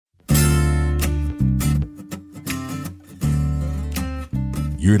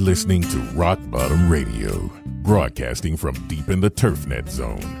You're listening to Rockbottum Radio, broadcasting from deep in the TurfNet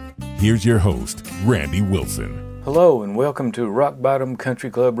zone. Here's your host, Randy Wilson. Hello and welcome to Rockbottum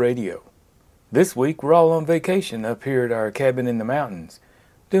Country Club Radio. This week we're all on vacation up here at our cabin in the mountains,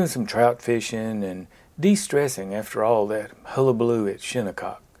 doing some trout fishing and de-stressing after all that hullabaloo at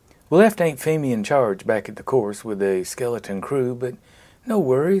Shinnecock. We left Aunt Femie in charge back at the course with a skeleton crew, but no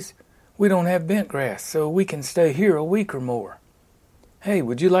worries. We don't have bent grass, so we can stay here a week or more. Hey,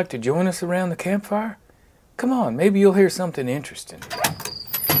 would you like to join us around the campfire? Come on, maybe you'll hear something interesting.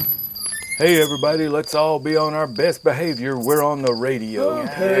 Hey everybody, let's all be on our best behavior. We're on the radio.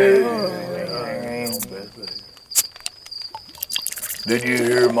 Okay. Did you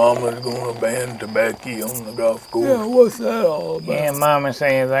hear Mama's gonna ban tobacco on the golf course? Yeah, what's that all about? Yeah, Mama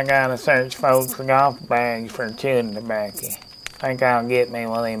says I gotta search folks' golf bags for chewing tobacco. Think I'll get me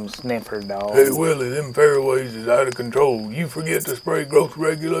one of them sniffer dogs. Hey, Willie, them fairways is out of control. You forget to spray growth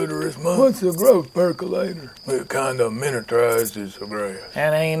regulator this month? What's a growth percolator? It kind of miniaturizes the grass.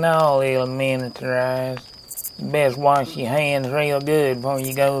 That ain't all little miniaturized. You best wash your hands real good before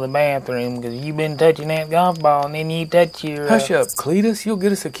you go to the bathroom, because you've been touching that golf ball and then you touch your... Hush up, Cletus. You'll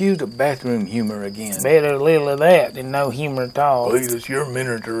get us accused of bathroom humor again. Better a little of that than no humor at all. Cletus, your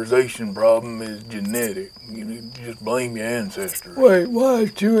miniaturization problem is genetic. You just blame your ancestors. Wait, why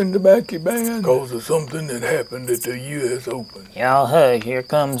is chewing tobacco banned? Because of something that happened at the U.S. Open. Y'all hush, here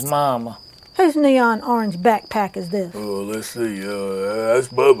comes Mama. Whose neon orange backpack is this? Oh, let's see. That's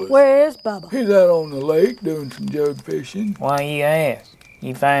Bubba's. Where is Bubba? He's out on the lake doing some jug fishing. Why you ask?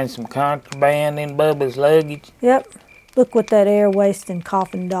 You find some contraband in Bubba's luggage? Yep. Look what that air-wasting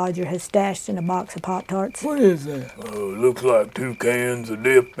coffin dodger has stashed in a box of Pop-Tarts. What is that? Oh, looks like 2 cans of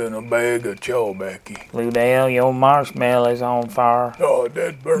dip and a bag of chaw backy. Ludell, your marshmallow's on fire. Oh,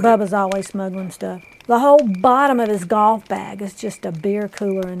 that burnt. Bubba's always smuggling stuff. The whole bottom of his golf bag is just a beer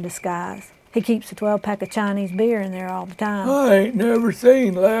cooler in disguise. He keeps a 12-pack of Chinese beer in there all the time. I ain't never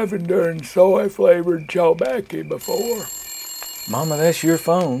seen lavender and soy-flavored chawbaccy before. Mama, that's your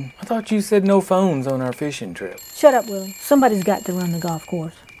phone. I thought you said no phones on our fishing trip. Shut up, Willie. Somebody's got to run the golf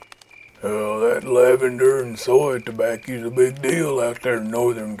course. Oh, that lavender and soy tobacco's a big deal out there in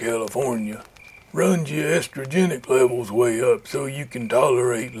Northern California. Runs your estrogenic levels way up so you can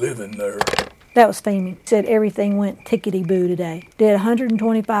tolerate living there. That was Femie. Said everything went tickety-boo today. Did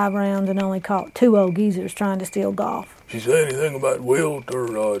 125 rounds and only caught 2 old geezers trying to steal golf. She say anything about wilt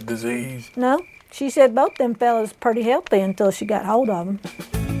or disease? No. She said both them fellas pretty healthy until she got hold of them.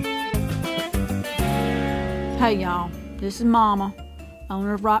 Hey, y'all. This is Momma,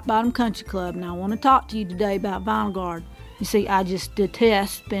 owner of Rockbottum Country Club, and I want to talk to you today about VinylGuard. You see, I just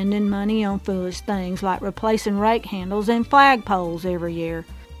detest spending money on foolish things like replacing rake handles and flagpoles every year.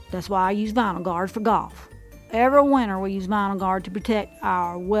 That's why I use VinylGuard for golf. Every winter we use VinylGuard to protect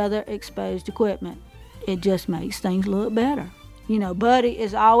our weather-exposed equipment. It just makes things look better. You know, Buddy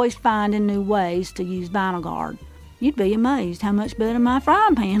is always finding new ways to use VinylGuard. You'd be amazed how much better my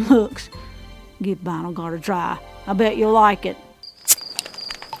frying pan looks. Give VinylGuard a try. I bet you'll like it.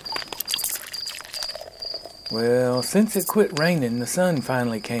 Well, since it quit raining, the sun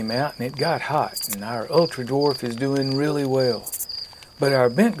finally came out and it got hot, and our Ultra Dwarf is doing really well. But our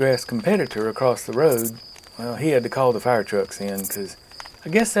bentgrass competitor across the road, well, he had to call the fire trucks in because I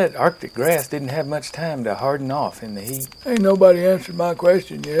guess that Arctic grass didn't have much time to harden off in the heat. Ain't nobody answered my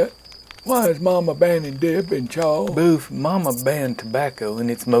question yet. Why is Mama banning dip and chaw? Boof, Mama banned tobacco in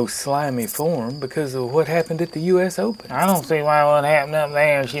its most slimy form because of what happened at the U.S. Open. I don't see why what happened up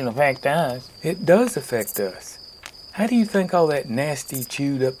there shouldn't affect us. It does affect us. How do you think all that nasty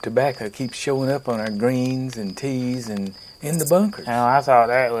chewed up tobacco keeps showing up on our greens and tees and in the bunkers? Oh, I thought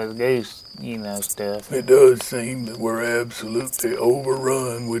that was goose, stuff. It does seem that we're absolutely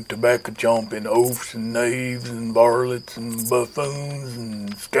overrun with tobacco-chomping oafs and knaves and varlets and buffoons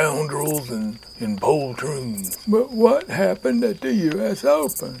and scoundrels and poltroons. But what happened at the U.S.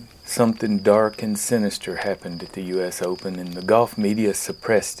 Open? Something dark and sinister happened at the U.S. Open, and the golf media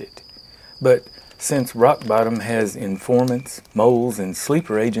suppressed it. But since Rockbottom has informants, moles, and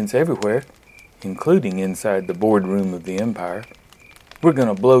sleeper agents everywhere, including inside the boardroom of the Empire, we're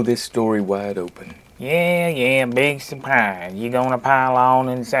going to blow this story wide open. Yeah, big surprise. You're going to pile on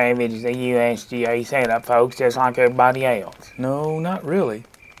and savage the USGA setup, folks, just like everybody else. No, not really.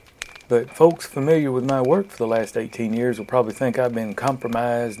 But folks familiar with my work for the last 18 years will probably think I've been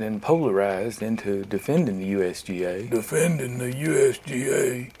compromised and polarized into defending the USGA. Defending the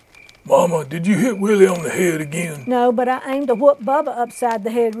USGA? Mama, did you hit Willie on the head again? No, but I aimed to whoop Bubba upside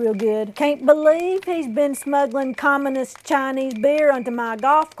the head real good. Can't believe he's been smuggling communist Chinese beer onto my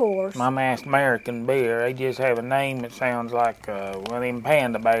golf course. Mama asked American beer. They just have a name that sounds like one of them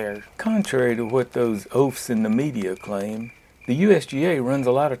panda bears. Contrary to what those oafs in the media claim, the USGA runs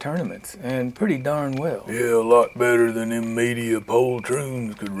a lot of tournaments, and pretty darn well. Yeah, a lot better than them media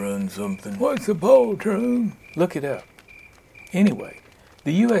poltroons could run something. What's a poltroon? Look it up. Anyway,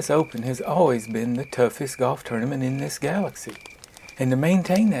 the U.S. Open has always been the toughest golf tournament in this galaxy, and to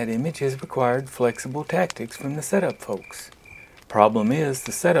maintain that image has required flexible tactics from the setup folks. Problem is,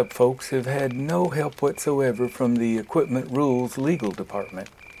 the setup folks have had no help whatsoever from the Equipment Rules Legal Department.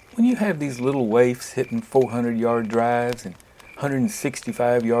 When you have these little waifs hitting 400-yard drives and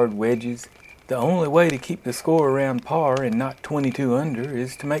 165-yard wedges, the only way to keep the score around par and not 22 under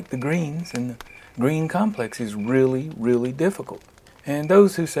is to make the greens, and the green complex is really, really difficult. And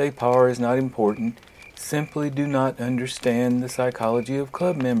those who say par is not important simply do not understand the psychology of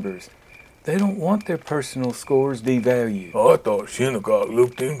club members. They don't want their personal scores devalued. Oh, I thought Shinnecock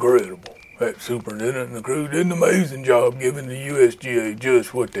looked incredible. That superintendent and the crew did an amazing job giving the USGA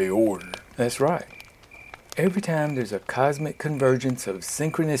just what they ordered. That's right. Every time there's a cosmic convergence of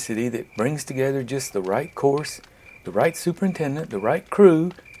synchronicity that brings together just the right course, the right superintendent, the right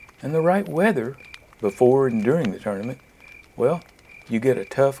crew, and the right weather before and during the tournament, well, you get a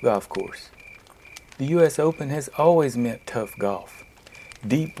tough golf course. The U.S. Open has always meant tough golf.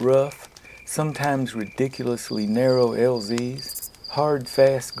 Deep rough, sometimes ridiculously narrow LZs, hard,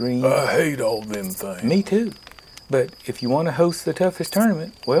 fast greens. I hate all them things. Me too. But if you want to host the toughest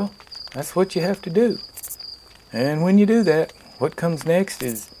tournament, well, that's what you have to do. And when you do that, what comes next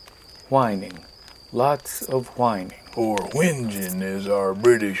is whining. Lots of whining. Or whinging, as our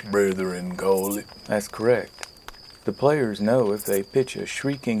British brethren call it. That's correct. The players know if they pitch a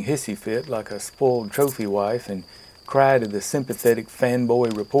shrieking hissy fit like a spoiled trophy wife and cry to the sympathetic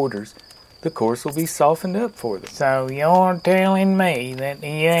fanboy reporters, the course will be softened up for them. So you're telling me that the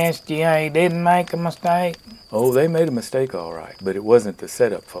USGA didn't make a mistake? Oh, they made a mistake all right, but it wasn't the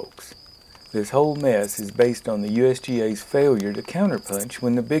setup folks. This whole mess is based on the USGA's failure to counterpunch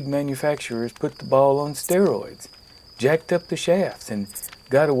when the big manufacturers put the ball on steroids, jacked up the shafts, and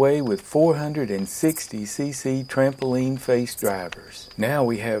got away with 460cc trampoline-faced drivers. Now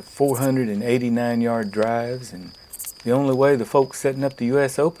we have 489-yard drives, and the only way the folks setting up the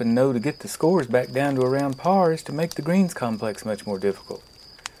U.S. Open know to get the scores back down to around par is to make the greens complex much more difficult.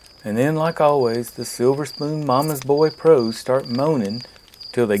 And then, like always, the silver spoon mama's boy pros start moaning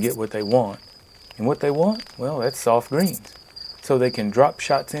till they get what they want. And what they want? Well, that's soft greens. So they can drop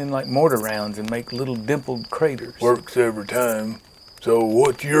shots in like mortar rounds and make little dimpled craters. Works every time. So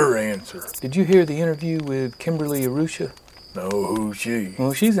what's your answer? Did you hear the interview with Kimberly Arusha? No, who's she?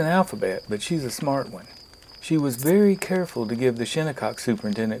 Well, she's an alphabet, but she's a smart one. She was very careful to give the Shinnecock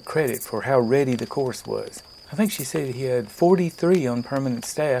superintendent credit for how ready the course was. I think she said he had 43 on permanent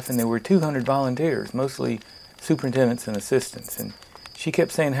staff and there were 200 volunteers, mostly superintendents and assistants. And she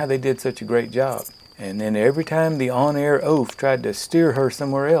kept saying how they did such a great job. And then every time the on-air oaf tried to steer her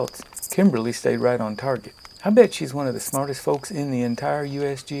somewhere else, Kimberly stayed right on target. I bet she's one of the smartest folks in the entire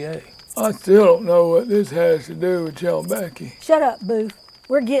USGA. I still don't know what this has to do with Chalbecky. Shut up, Booth.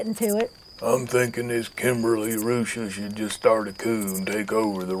 We're getting to it. I'm thinking this Kimberly Arusha should just start a coup and take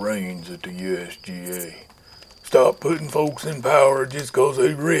over the reins at the USGA. Stop putting folks in power just 'cause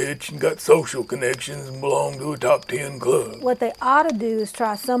they're rich and got social connections and belong to a top 10 club. What they ought to do is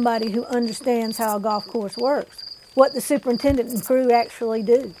try somebody who understands how a golf course works, what the superintendent and crew actually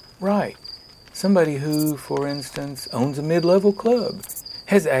do. Right. Somebody who, for instance, owns a mid-level club,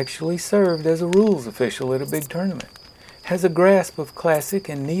 has actually served as a rules official at a big tournament, has a grasp of classic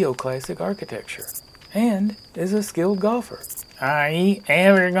and neoclassic architecture, and is a skilled golfer. Are you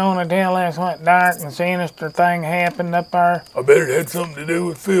ever gonna tell us what dark and sinister thing happened up there? I bet it had something to do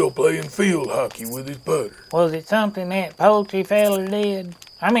with Phil playing field hockey with his putter. Was it something that poultry feller did?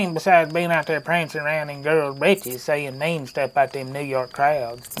 I mean, besides being out there prancing around in girls' breeches saying mean stuff about them New York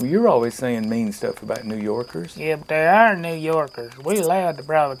crowds. Well, you're always saying mean stuff about New Yorkers. Yeah, but they are New Yorkers. We're allowed to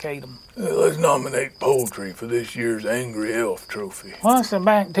provocate them. Let's nominate poultry for this year's Angry Elf Trophy. What's the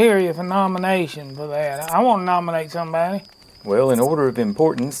bacteria for nomination for that? I want to nominate somebody. Well, in order of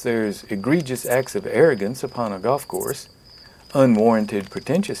importance, there's egregious acts of arrogance upon a golf course, unwarranted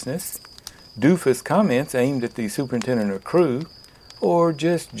pretentiousness, doofus comments aimed at the superintendent or crew, or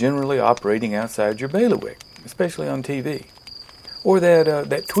just generally operating outside your bailiwick, especially on TV. Or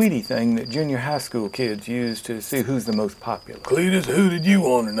that Tweety thing that junior high school kids use to see who's the most popular. Cletus, who did you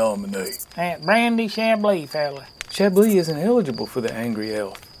want to nominate? That Brandy Chablis fella. Chablis isn't eligible for the Angry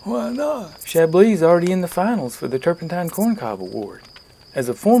Elf. Why not? Chablis is already in the finals for the Turpentine Corncob Award. As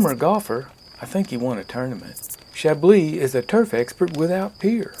a former golfer, I think he won a tournament. Chablis is a turf expert without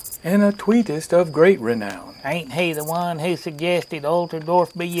peer, and a tweetist of great renown. Ain't he the one who suggested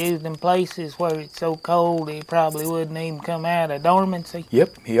ultra-dwarf be used in places where it's so cold it probably wouldn't even come out of dormancy?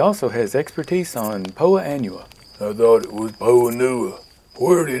 Yep, he also has expertise on Poa annua. I thought it was Poa Nua.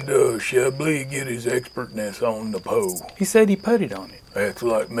 Where did Chablis get his expertness on the Poe? He said he putted on it. That's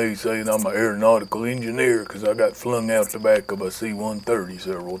like me saying I'm an aeronautical engineer because I got flung out the back of a C-130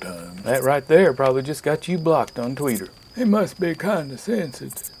 several times. That right there probably just got you blocked on Twitter. He must be kind of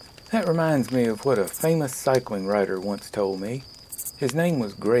sensitive. That reminds me of what a famous cycling writer once told me. His name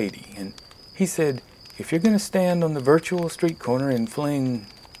was Grady, and he said, if you're going to stand on the virtual street corner and fling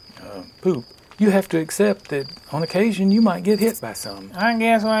poop, you have to accept that on occasion you might get hit by some. I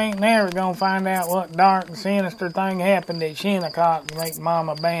guess we ain't never gonna find out what dark and sinister thing happened at Shinnecock to make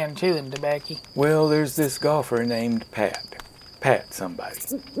Momma ban chewing tobacco. Well, there's this golfer named Pat. Pat somebody.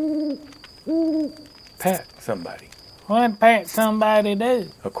 Pat somebody. What'd Pat somebody do?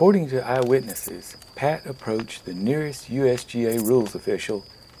 According to eyewitnesses, Pat approached the nearest USGA rules official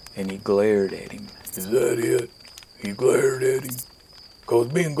and he glared at him. Is that it? He glared at him? Because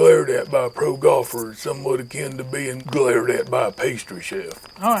being glared at by a pro golfer is somewhat akin to being glared at by a pastry chef.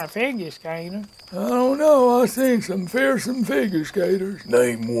 Or a figure skater. I don't know. I've seen some fearsome figure skaters.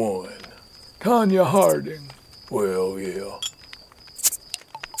 Name one. Tanya Harding. Well, yeah.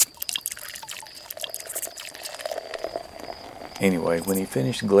 Anyway, when he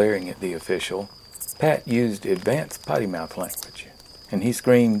finished glaring at the official, Pat used advanced potty mouth language, and he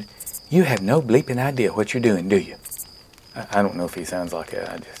screamed, "You have no bleeping idea what you're doing, do you?" I don't know if he sounds like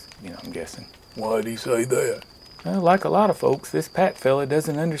that. I'm guessing. Why'd he say that? Well, like a lot of folks, this Pat fella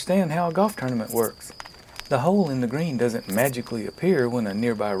doesn't understand how a golf tournament works. The hole in the green doesn't magically appear when a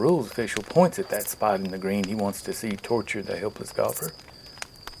nearby rules official points at that spot in the green he wants to see torture the helpless golfer.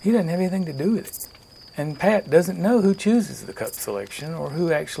 He doesn't have anything to do with it. And Pat doesn't know who chooses the cup selection or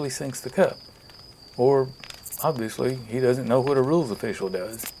who actually sinks the cup. Or, obviously, he doesn't know what a rules official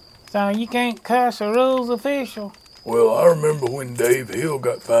does. So you can't cuss a rules official? Well, I remember when Dave Hill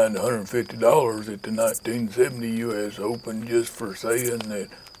got fined $150 at the 1970 U.S. Open just for saying that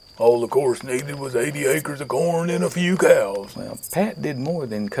all the course needed was 80 acres of corn and a few cows. Well, Pat did more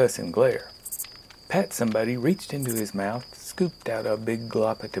than cuss and glare. Pat somebody reached into his mouth, scooped out a big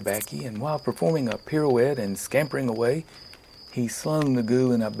glop of tobacco, and while performing a pirouette and scampering away, he slung the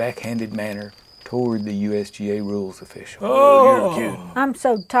goo in a backhanded manner toward the USGA rules official. Oh, you're kidding. I'm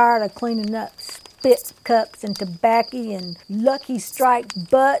so tired of cleaning up spit cups and tobacco and Lucky Strike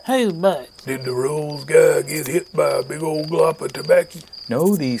butts. Whose butts? Did the rules guy get hit by a big old glop of tobacco?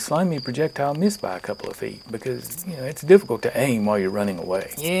 No, the slimy projectile missed by a couple of feet because, it's difficult to aim while you're running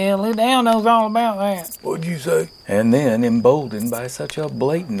away. Yeah, Ludell knows all about that. What'd you say? And then, emboldened by such a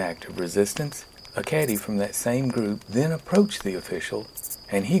blatant act of resistance, a caddy from that same group then approached the official,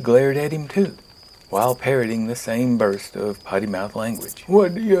 and he glared at him too, while parroting the same burst of potty mouth language.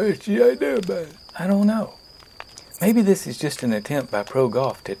 What did the USGA do about it? I don't know. Maybe this is just an attempt by pro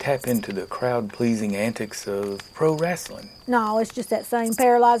golf to tap into the crowd-pleasing antics of pro wrestling. No, it's just that same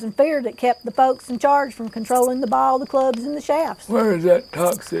paralyzing fear that kept the folks in charge from controlling the ball, the clubs, and the shafts. Where is that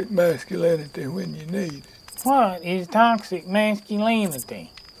toxic masculinity when you need it? What is toxic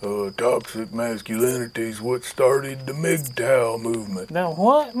masculinity? Toxic masculinity is what started the MGTOW movement. The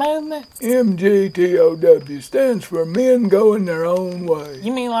what movement? MGTOW stands for men going their own way.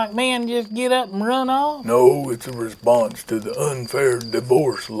 You mean like men just get up and run off? No, it's a response to the unfair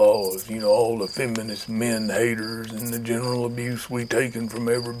divorce laws. All the feminist men haters and the general abuse we taking from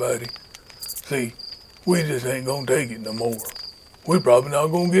everybody. See, we just ain't gonna take it no more. We probably not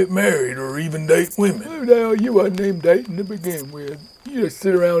gonna get married or even date women. Ludell, you wasn't even dating to begin with. You just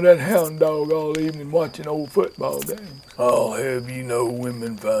sit around that hound dog all evening watching old football games. I'll have you know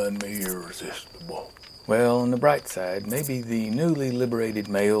women find me irresistible. Well, on the bright side, maybe the newly liberated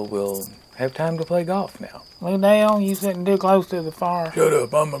male will have time to play golf now. Ludell, you sitting too close to the fire. Shut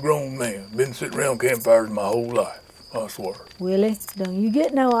up, I'm a grown man. Been sitting around campfires my whole life, I swear. Willie, don't you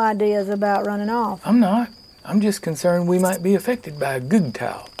get no ideas about running off. I'm not. I'm just concerned we might be affected by a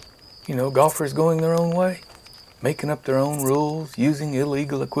GUGTOW. Golfers going their own way, making up their own rules, using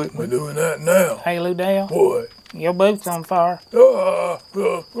illegal equipment. We're doing that now. Hey, Ludell. What? Your boot's on fire.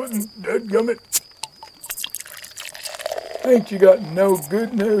 Dadgummit. Ain't you got no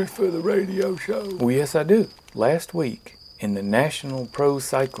good news for the radio show? Well, yes, I do. Last week, in the National Pro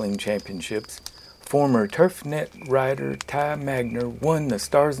Cycling Championships, former TurfNet rider Ty Magner won the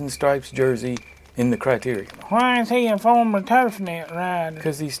Stars and Stripes jersey in the criteria. Why is he a former TurfNet rider?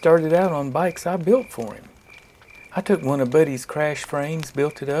 Because he started out on bikes I built for him. I took one of Buddy's crash frames,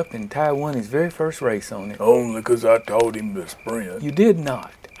 built it up, and Ty won his very first race on it. Only 'cause I taught him to sprint. You did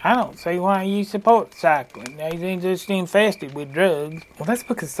not. I don't see why you support cycling. They just infested with drugs. Well, that's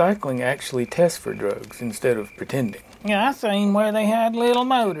because cycling actually tests for drugs instead of pretending. Yeah, I seen where they had little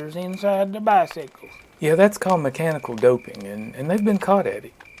motors inside the bicycles. Yeah, that's called mechanical doping, and they've been caught at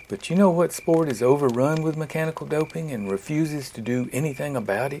it. But you know what sport is overrun with mechanical doping and refuses to do anything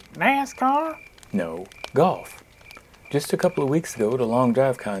about it? NASCAR? No, golf. Just a couple of weeks ago at a long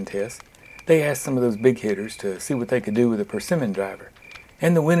drive contest, they asked some of those big hitters to see what they could do with a persimmon driver.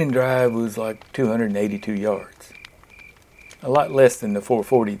 And the winning drive was like 282 yards. A lot less than the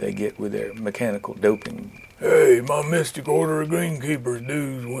 440 they get with their mechanical doping. Hey, my Mystic Order of Greenkeepers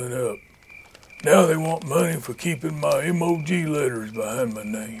dues went up. Now they want money for keeping my MOG letters behind my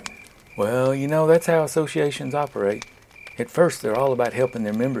name. Well, you know, that's how associations operate. At first, they're all about helping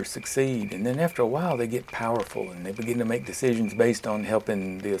their members succeed, and then after a while, they get powerful, and they begin to make decisions based on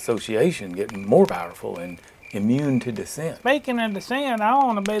helping the association get more powerful and immune to dissent. Speaking of dissent, I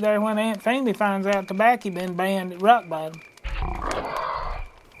want to be there when Aunt Feeny finds out tobacco been banned at Rockbottom.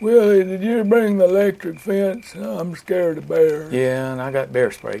 Willie, did you bring the electric fence? I'm scared of bears. Yeah, and I got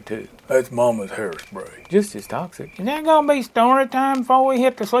bear spray, too. That's Mama's hairspray. Just as toxic. Is that going to be story time before we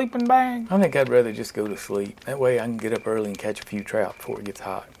hit the sleeping bag? I think I'd rather just go to sleep. That way I can get up early and catch a few trout before it gets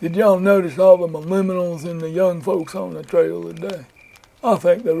hot. Did y'all notice all the millennials and the young folks on the trail today? I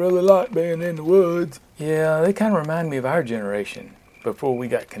think they really like being in the woods. Yeah, they kind of remind me of our generation, before we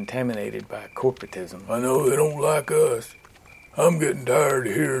got contaminated by corporatism. I know they don't like us. I'm getting tired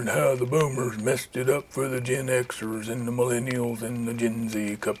of hearing how the boomers messed it up for the Gen Xers and the millennials and the Gen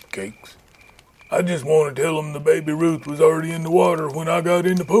Z cupcakes. I just want to tell them the baby Ruth was already in the water when I got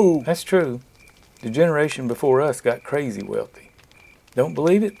in the pool. That's true. The generation before us got crazy wealthy. Don't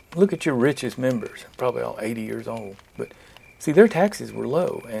believe it? Look at your richest members, probably all 80 years old. But see, their taxes were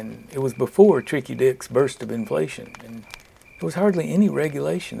low, and it was before Tricky Dick's burst of inflation, and there was hardly any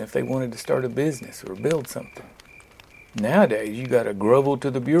regulation if they wanted to start a business or build something. Nowadays, you got to grovel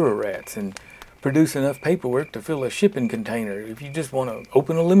to the bureaucrats and produce enough paperwork to fill a shipping container if you just want to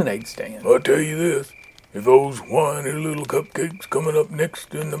open a lemonade stand. I'll tell you this, if those whiny little cupcakes coming up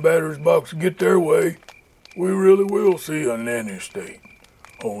next in the batter's box get their way, we really will see a nanny state.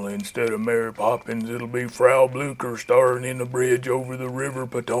 Only instead of Mary Poppins, it'll be Frau Blucher starring in the bridge over the River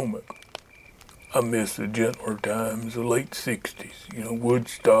Potomac. I miss the gentler times, the late 60s,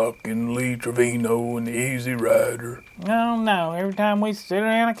 Woodstock and Lee Trevino and the Easy Rider. No, every time we sit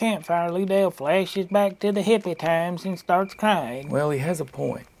around a campfire, Ludell flashes back to the hippie times and starts crying. Well, he has a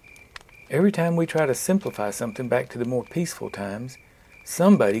point. Every time we try to simplify something back to the more peaceful times,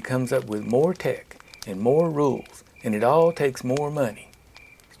 somebody comes up with more tech and more rules, and it all takes more money.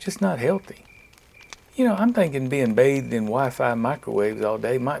 It's just not healthy. I'm thinking being bathed in Wi-Fi microwaves all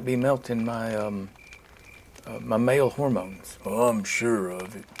day might be melting my my male hormones. Oh, I'm sure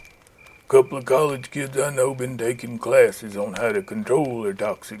of it. A couple of college kids I know been taking classes on how to control their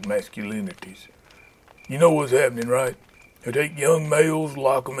toxic masculinities. You know what's happening, right? They take young males,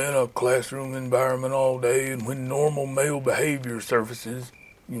 lock them in a classroom environment all day, and when normal male behavior surfaces,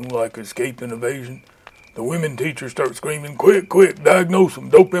 like escape and evasion, the women teachers start screaming, quick, diagnose them,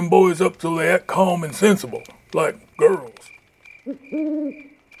 dope them boys up so they act calm and sensible, like girls.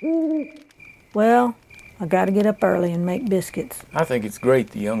 Well, I gotta get up early and make biscuits. I think it's great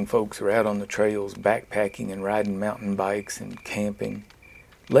the young folks are out on the trails backpacking and riding mountain bikes and camping.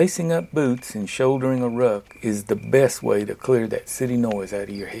 Lacing up boots and shouldering a ruck is the best way to clear that city noise out of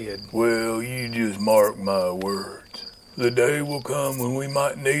your head. Well, you just mark my words. The day will come when we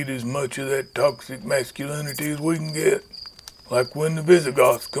might need as much of that toxic masculinity as we can get. Like when the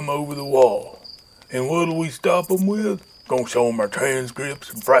Visigoths come over the wall. And what'll we stop them with? Gonna show them our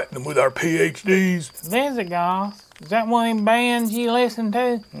transcripts and frighten them with our PhDs. Visigoths? Is that one of them bands you listen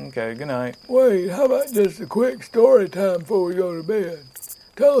to? Okay, good night. Wait, how about just a quick story time before we go to bed?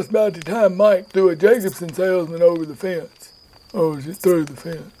 Tell us about the time Mike threw a Jacobson salesman over the fence. Or was it through the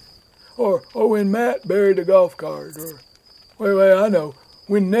fence? Or when Matt buried a golf cart, or, wait, I know,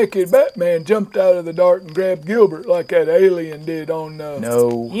 when Naked Batman jumped out of the dark and grabbed Gilbert like that alien did on,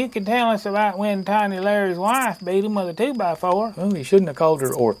 No. You could tell us about when Tiny Larry's wife beat him with a 2x4. Well, he shouldn't have called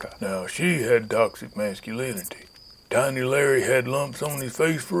her Orca. Now, she had toxic masculinity. Tiny Larry had lumps on his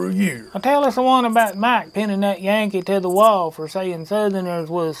face for a year. Well, tell us the one about Mike pinning that Yankee to the wall for saying Southerners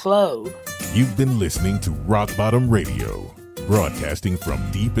was slow. You've been listening to Rockbottom Radio, broadcasting from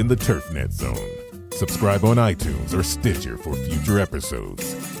deep in the TurfNet zone. Subscribe on iTunes or Stitcher for future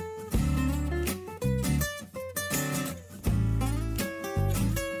episodes.